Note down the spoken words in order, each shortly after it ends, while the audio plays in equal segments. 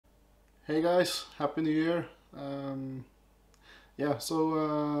Hey guys, Happy New Year. I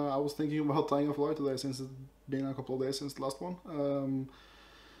was thinking about tying a fly today since it's been a couple of days since the last one.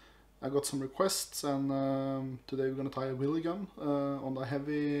 I got some requests and today we're gonna tie a Willie Gun on a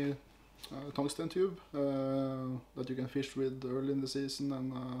heavy tungsten tube that you can fish with early in the season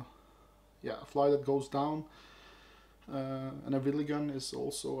and a fly that goes down. And a Willie Gun is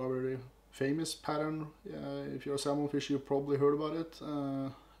also a very famous pattern. If you're a salmon fisher, you probably heard about it.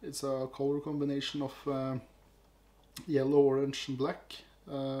 It's a color combination of yellow, orange, and black.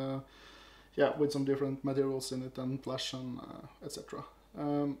 With some different materials in it and flash and etc.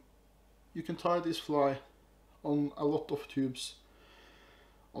 You can tie this fly on a lot of tubes,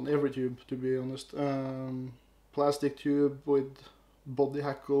 on every tube to be honest. Plastic tube with body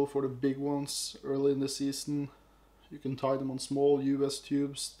hackle for the big ones early in the season. You can tie them on small US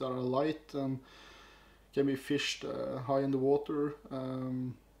tubes that are light and can be fished high in the water.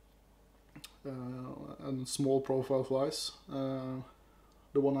 And small profile flies.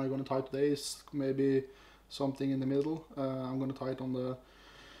 The one I'm going to tie today is maybe something in the middle. I'm going to tie it on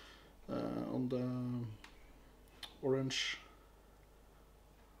the orange.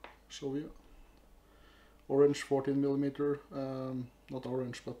 Show you orange 14mm. Not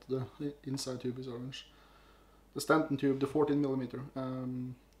orange, but the inside tube is orange. The stanton tube, the 14mm.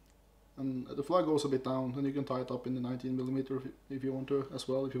 And the fly goes a bit down, and you can tie it up in the 19mm if you want to as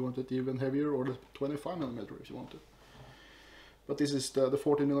well, if you want it even heavier, or the 25mm if you want to. But this is the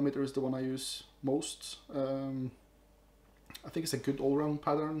 14mm is the one I use most. I think it's a good all-round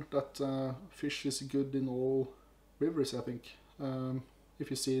pattern that fish is good in all rivers, I think. If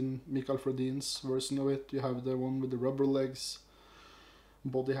you've seen Mikael Fredin's version of it, you have the one with the rubber legs,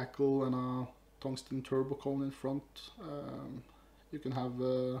 body hackle, and a tungsten turbo cone in front. You can have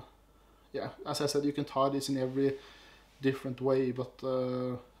as I said, you can tie this in every different way, but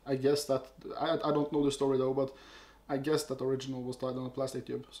I guess that, I don't know the story though, but I guess that original was tied on a plastic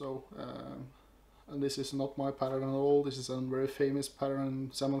tube. So, and this is not my pattern at all. This is a very famous pattern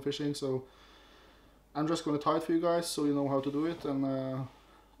in salmon fishing, so I'm just going to tie it for you guys so you know how to do it. And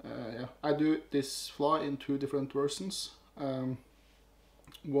I do this fly in two different versions.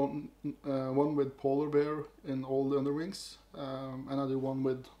 One with polar bear in all the underwings, and I do one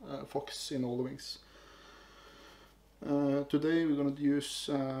with fox in all the wings. Today we're going to use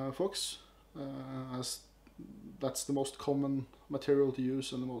fox, as that's the most common material to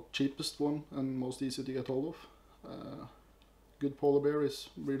use and the most cheapest one and most easy to get hold of. Good polar bear is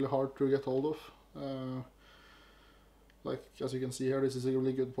really hard to get hold of. Like as you can see here, this is a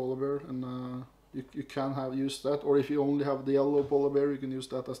really good polar bear, and you can use that, or if you only have the yellow polar bear, you can use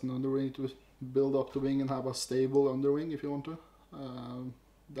that as an underwing to build up the wing and have a stable underwing if you want to.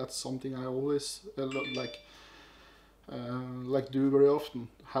 That's something I always like do very often,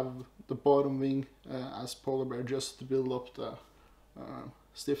 have the bottom wing as polar bear just to build up the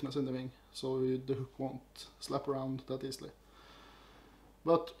stiffness in the wing, so the hook won't slap around that easily.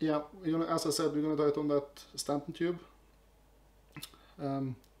 But yeah, as I said, we're gonna tie it on that stanton tube.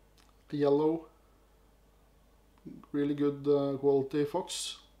 The yellow, really good quality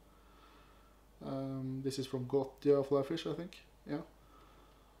fox. This is from Gotia Fly Fish, I think. Yeah.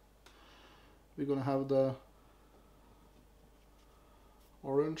 We're gonna have the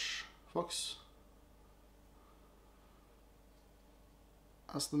orange fox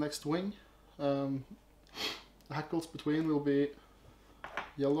as the next wing. The hackles between will be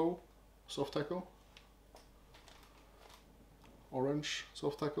yellow soft hackle, orange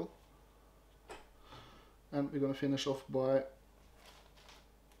soft hackle, and we're gonna finish off by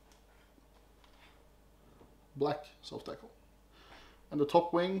black soft hackle. And the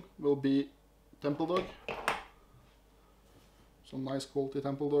top wing will be temple dog. Some nice quality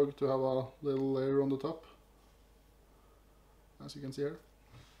temple dog to have a little layer on the top, as you can see here.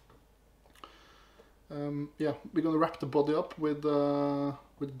 We're gonna wrap the body up with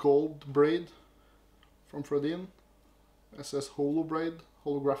gold braid from Fredin. It says holo braid,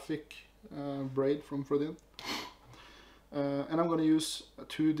 holographic braid from Fredin. And I'm gonna use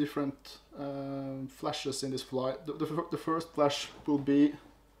two different flashes in this fly. The first flash will be,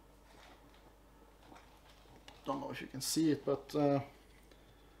 don't know if you can see it, but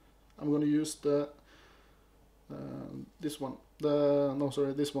I'm gonna use this one.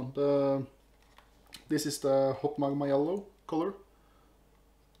 This one. This is the hot magma yellow color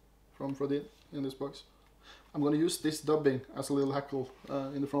from Fredin in this box. I'm gonna use this dubbing as a little hackle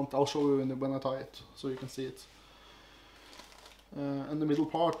in the front. I'll show you when I tie it, so you can see it. And the middle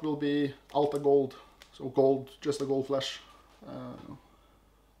part will be alta gold, so gold, just a gold flash.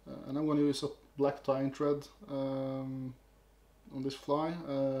 And I'm gonna use a black tying thread. on this fly,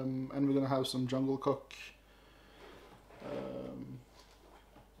 and we're gonna have some jungle cock,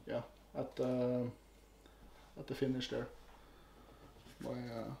 yeah, at the finish there. By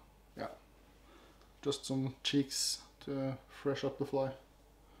yeah, just some cheeks to fresh up the fly.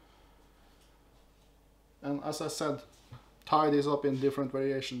 And as I said, tie these up in different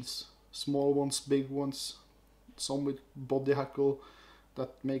variations. Small ones, big ones, some with body hackle that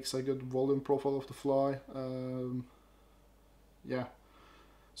makes a good volume profile of the fly. Yeah,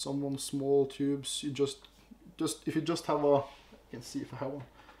 some on small tubes. You just if you just have a, I can see if I have one.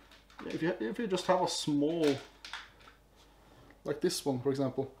 Yeah, if you just have a small, like this one for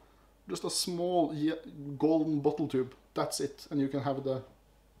example, just a small golden bottle tube. That's it, and you can have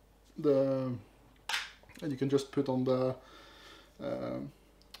and you can just put on the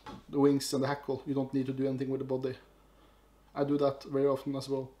wings and the hackle. You don't need to do anything with the body. I do that very often as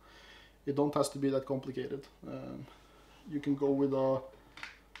well. It don't have to be that complicated. You can go with a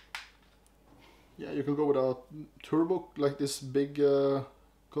turbo, like this big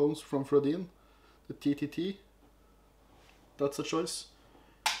cones from Frodin, the TTT. That's a choice.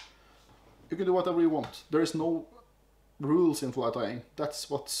 You can do whatever you want. There is no rules in fly tying. That's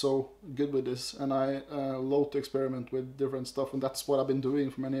what's so good with this, and I love to experiment with different stuff, and that's what I've been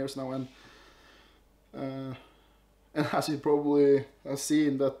doing for many years now. And as you probably have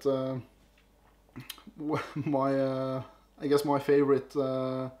seen, that I guess my favorite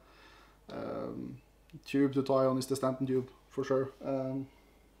tube to tie on is the Stanton tube for sure.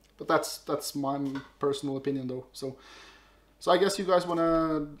 But that's my personal opinion though. So I guess you guys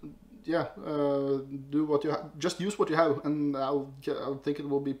wanna, yeah, do what you just use what you have, and I'll think it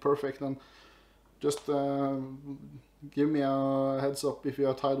will be perfect. And just give me a heads up if you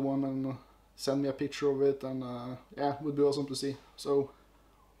have tied one, and send me a picture of it, and yeah, it would be awesome to see. So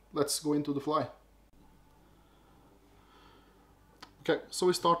let's go into the fly. Okay, so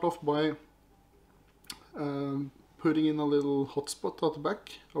we start off by putting in a little hotspot at the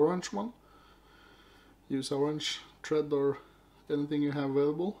back, orange one. Use orange thread or anything you have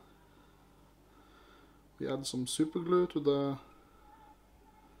available. We add some super glue to the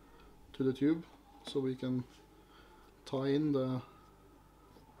tube, so we can tie in the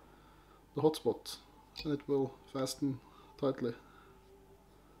hotspot, and it will fasten tightly.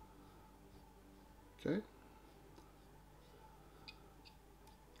 Okay,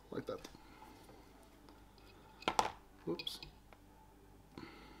 like that. Oops.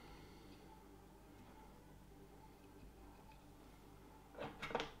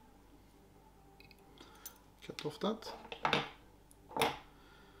 Cut off that.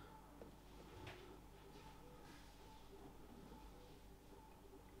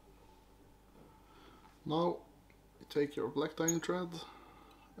 Now you take your black tying thread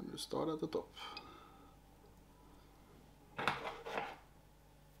and you start at the top.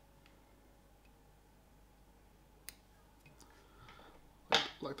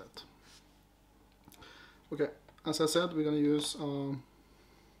 Like that. Okay, as I said, we're gonna use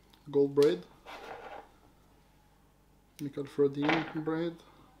gold braid. Nickel Frodin braid.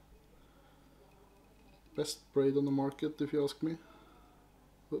 Best braid on the market if you ask me.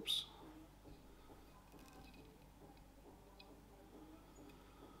 Oops.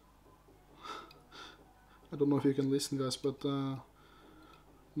 I don't know if you can listen, guys, but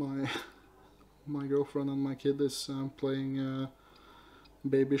my girlfriend and my kid is playing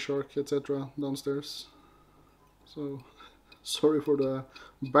Baby Shark, etc. downstairs. So sorry for the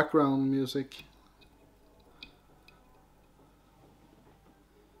background music.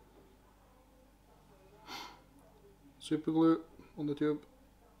 Super glue on the tube.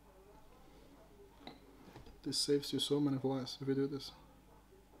 This saves you so many flies if you do this.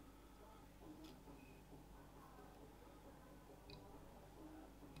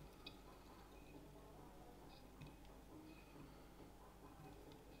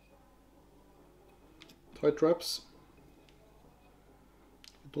 Tight traps.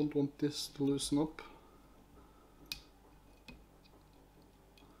 You don't want this to loosen up.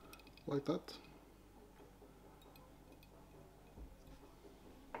 Like that.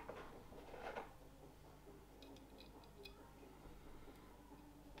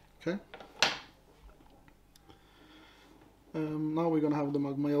 Okay. Now we're gonna have the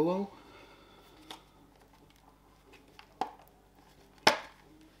magma yellow.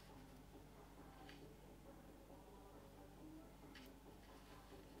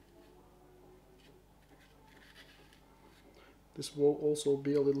 This will also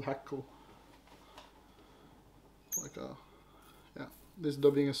be a little hackle. Like a, yeah, this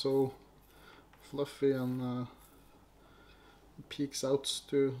dubbing is so fluffy and peeks out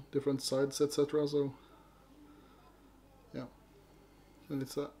to different sides, etc. So yeah, and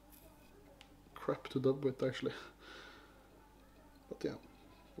it's a crap to dub with actually. But yeah,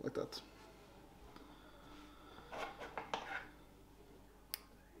 like that.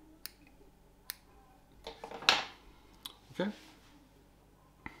 Okay.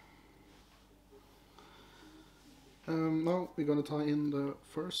 Now we're gonna tie in the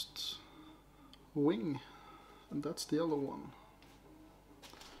first wing, and that's the yellow one.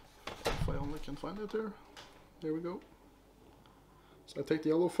 If I only can find it here. There we go. So I take the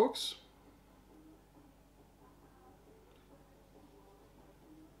yellow fox.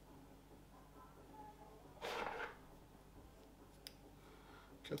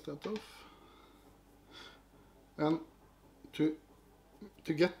 Cut that off. And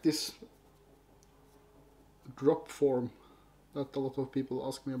to get this drop form that a lot of people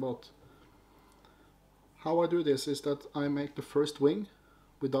ask me about, how I do this is that I make the first wing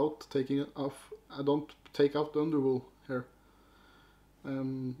without taking it off. I don't take out the underwool here.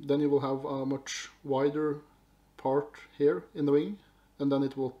 Then you will have a much wider part here in the wing, and then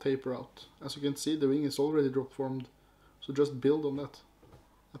it will taper out. As you can see, the wing is already drop formed, so just build on that.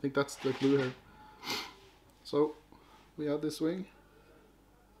 I think that's the clue here. So we add this wing.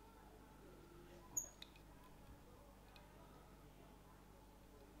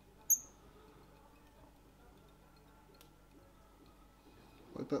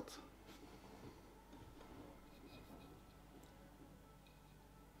 Like that.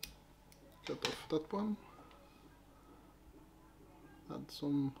 Cut off that one. Add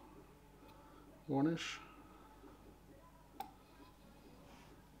some varnish.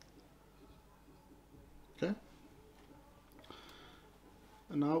 Okay.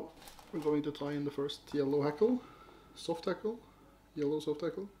 And now we're going to tie in the first yellow hackel, soft hackel, yellow soft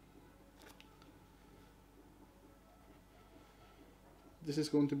hackel. This is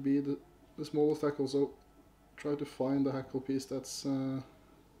going to be the smallest hackle, so try to find a hackle piece that's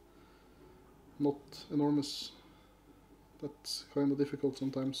not enormous. That's kind of difficult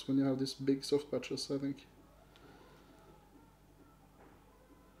sometimes when you have these big soft patches, I think.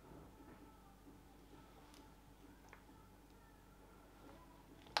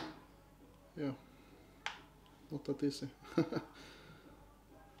 Yeah, not that easy. Okay,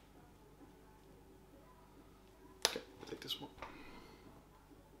 take this one.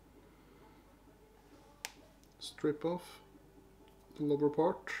 Strip off the lower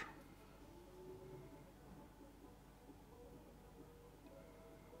part.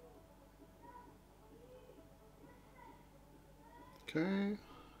 Okay.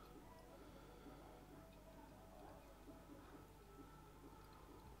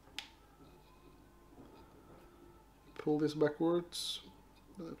 Pull this backwards,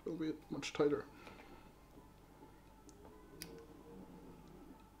 then it will be much tighter.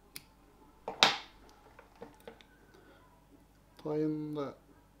 Tie in the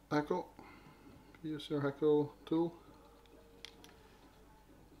hackle. Use your hackle tool.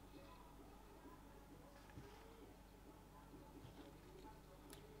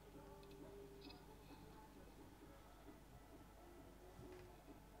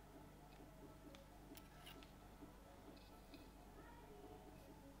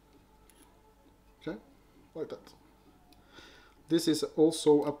 Okay, like that. This is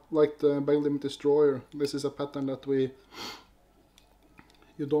also like the Bale Limit Destroyer. This is a pattern that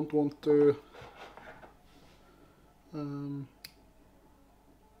you don't want to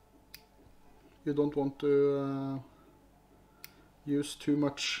use too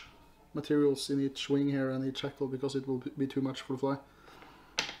much materials in each wing here and each hackle, because it will be too much for the fly,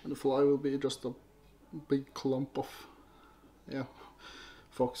 and the fly will be just a big clump of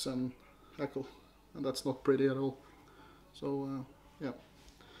fox and hackle, and that's not pretty at all. So yeah.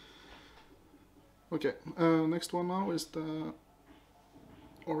 Okay, next one now is the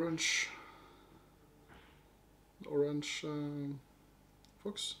orange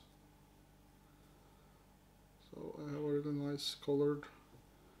fox. So I have a really nice colored,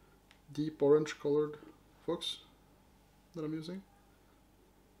 deep orange colored fox that I'm using.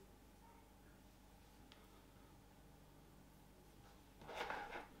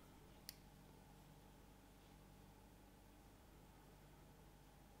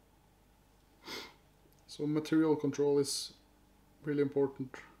 So material control is really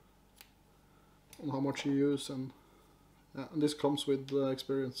important on how much you use, and this comes with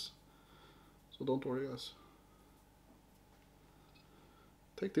experience, so don't worry guys.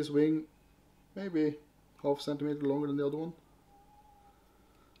 Take this wing maybe ½ centimeter longer than the other one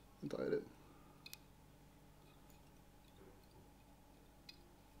and tie it in.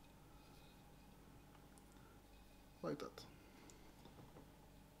 Like that.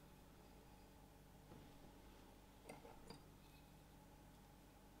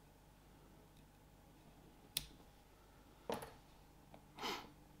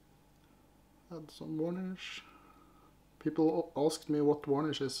 add some varnish. People asked me what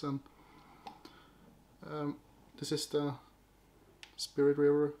varnish is, and this is the Spirit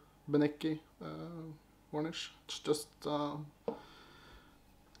River Benecki varnish. It's just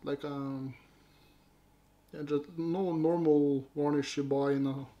like yeah, just no normal varnish you buy in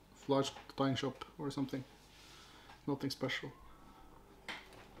a fly tying shop or something. Nothing special.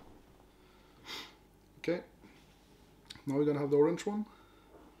 Okay, now we're gonna have the orange one,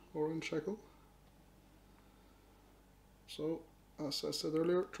 orange hackel. So, as I said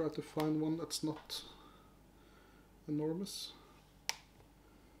earlier, try to find one that's not enormous.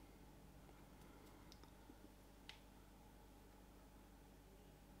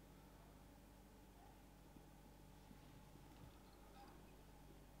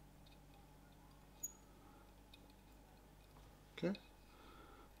 Okay,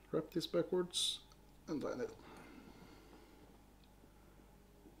 wrap this backwards and line it.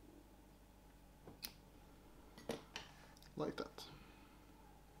 Like that.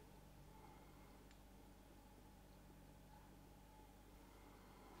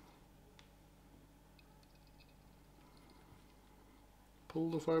 Pull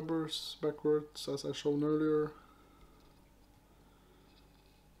the fibers backwards as I shown earlier.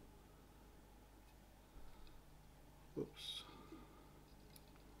 Oops.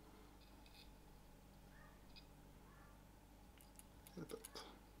 Like that.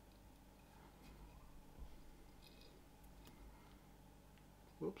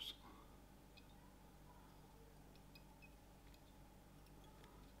 Whoops.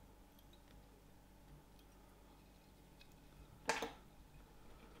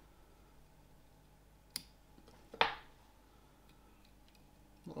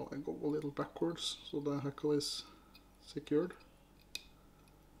 Now I go a little backwards so the hackel is secured.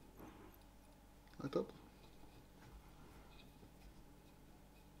 Like that.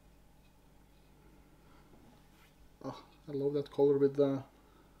 Oh, I love that color with the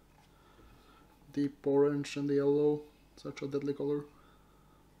deep orange and the yellow. Such a deadly color.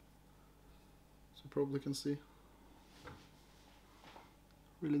 So you probably can see.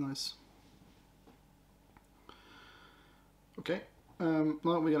 Really nice. Okay, now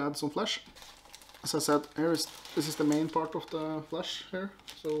we're gonna add some flash. As I said, this is the main part of the flash here.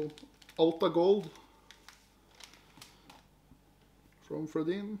 So Alta Gold from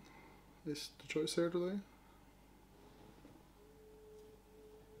Fredin is the choice here today.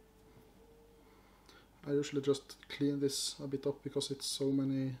 I usually just clean this a bit up because it's so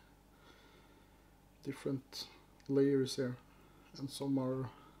many different layers here, and some are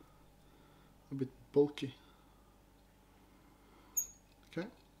a bit bulky. Okay,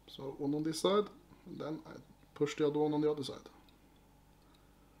 so one on this side, and then I push the other one on the other side,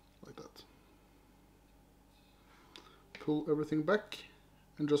 like that. Pull everything back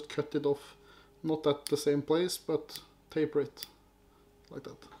and just cut it off, not at the same place, but taper it, like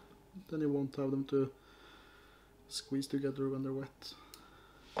that. Then you won't have them to squeeze together when they're wet.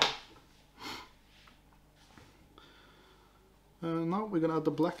 Now we're gonna add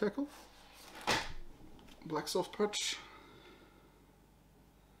the black hackel, black soft patch.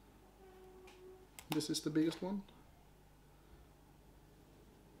 This is the biggest one.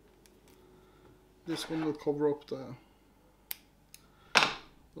 This one will cover up the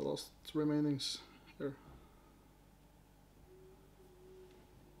last remainings here.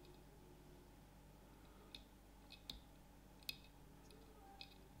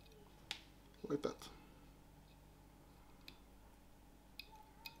 Like that.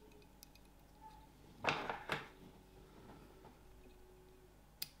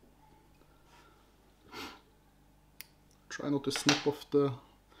 Try not to snip off the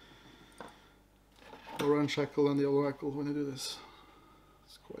orange hackel and the yellow hackel when you do this.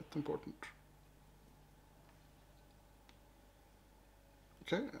 It's quite important.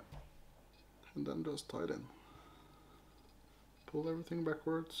 Okay, and then just tie it in. Pull everything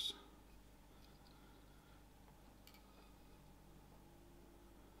backwards.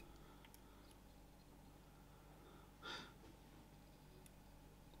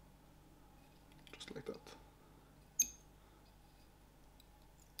 Just like that.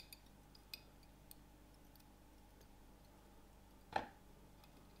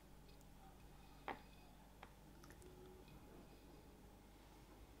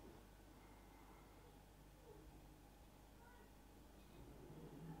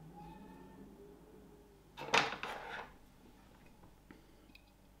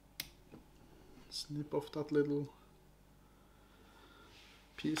 Snip off that little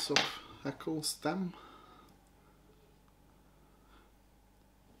piece of hackel stem.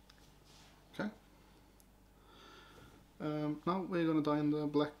 Okay. Now we're gonna dye in the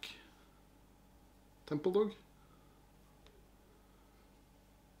black temple dog.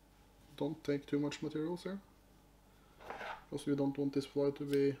 Don't take too much materials here, because we don't want this fly to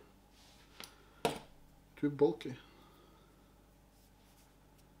be too bulky.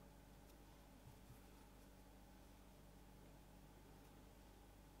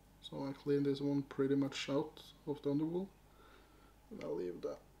 So I clean this one pretty much out of the underwool, and I'll leave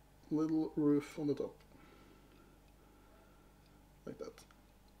that little roof on the top, like that.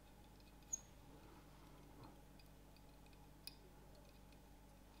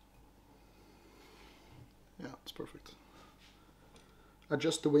 Yeah, it's perfect.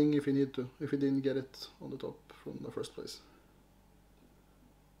 Adjust the wing if you need to, if you didn't get it on the top from the first place.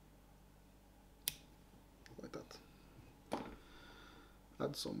 Like that.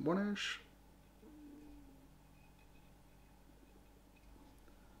 Add some varnish.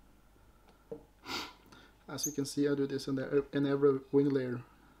 As you can see, I do this in every wing layer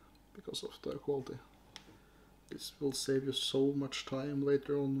because of the quality. This will save you so much time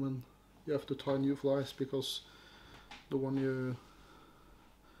later on when you have to tie new flies because the one you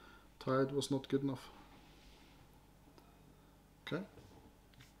tied was not good enough. Okay.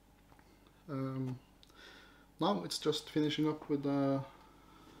 Now it's just finishing up with the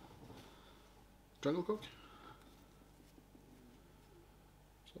jungle cock.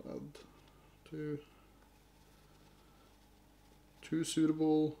 So add two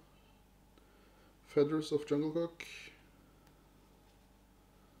suitable feathers of jungle cock.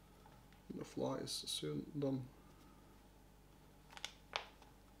 The fly is soon done.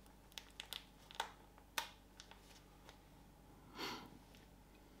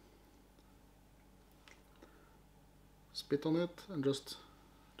 Spit on it and just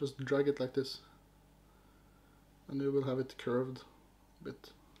drag it like this, and you will have it curved a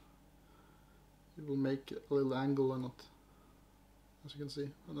bit. It will make a little angle on it, as you can see,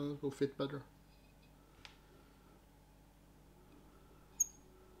 and then it will fit better.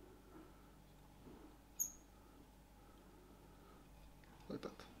 Like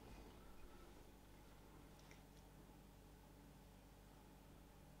that.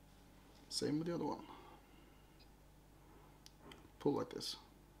 Same with the other one. Pull like this.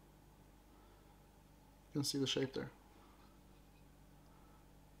 You can see the shape there.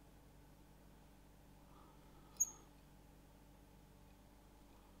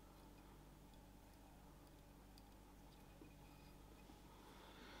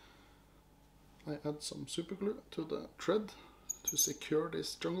 I add some super glue to the thread to secure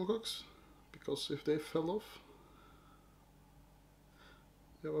these jungle cocks, because if they fell off,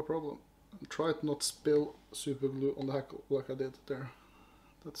 you have a problem. And try to not spill super glue on the hackel like I did there.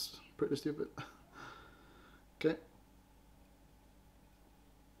 That's pretty stupid. Okay.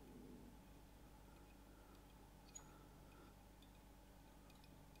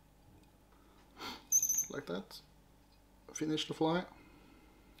 Like that. Finish the fly.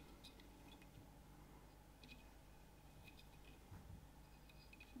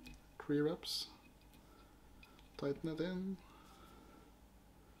 Three reps. Tighten it in.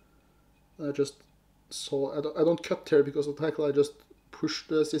 I just saw, I don't cut here because of the hackel, I just push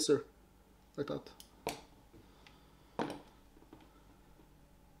the scissor like that.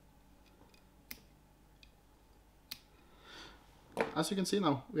 As you can see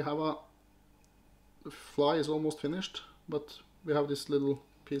now, we have the fly is almost finished, but we have this little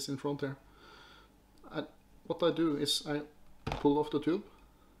piece in front here. And what I do is I pull off the tube.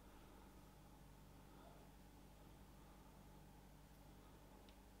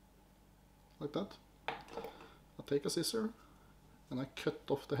 Like that. I take a scissor and I cut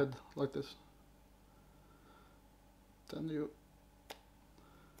off the head like this. Then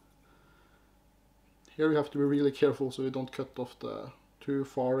here you have to be really careful so you don't cut off the too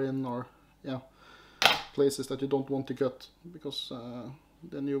far in, or places that you don't want to cut, because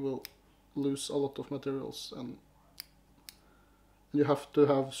then you will lose a lot of materials, and you have to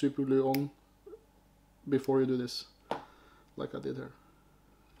have super glue on before you do this, like I did here.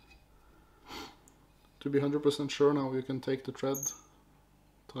 To be 100% sure now, you can take the thread,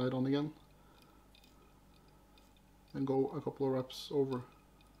 tie it on again, and go a couple of reps over,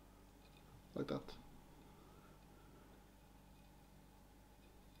 like that.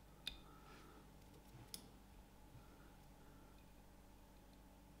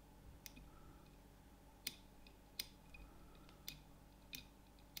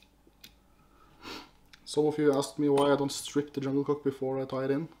 Some of you asked me why I don't strip the jungle cock before I tie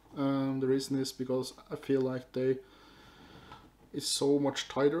it in. The reason is because I feel like it's so much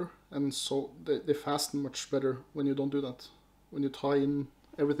tighter, and so they fasten much better when you don't do that. When you tie in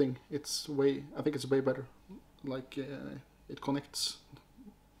everything, I think it's way better. Like it connects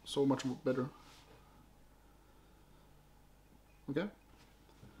so much better Okay.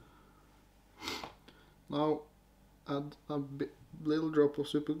 Now add a little drop of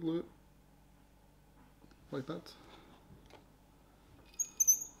super glue, like that.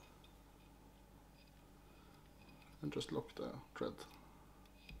 And just lock the thread.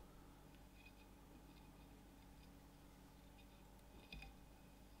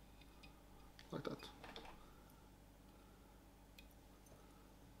 Like that.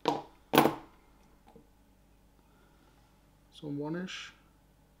 Some varnish.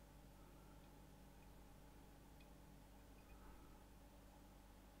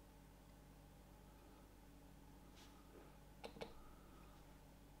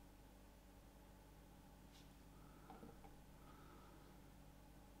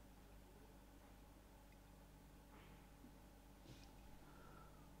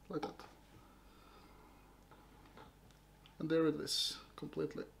 Like that. And there it is,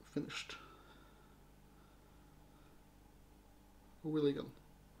 completely finished. A Willie Gun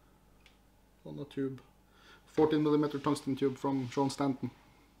on a tube, 14mm tungsten tube from Stanton.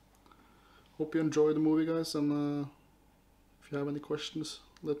 Hope you enjoyed the movie, guys, and if you have any questions,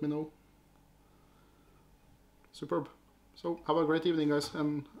 let me know. Superb. So have a great evening, guys,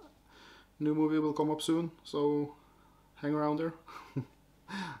 and new movie will come up soon, so hang around there.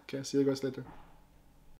 Okay, see you guys later.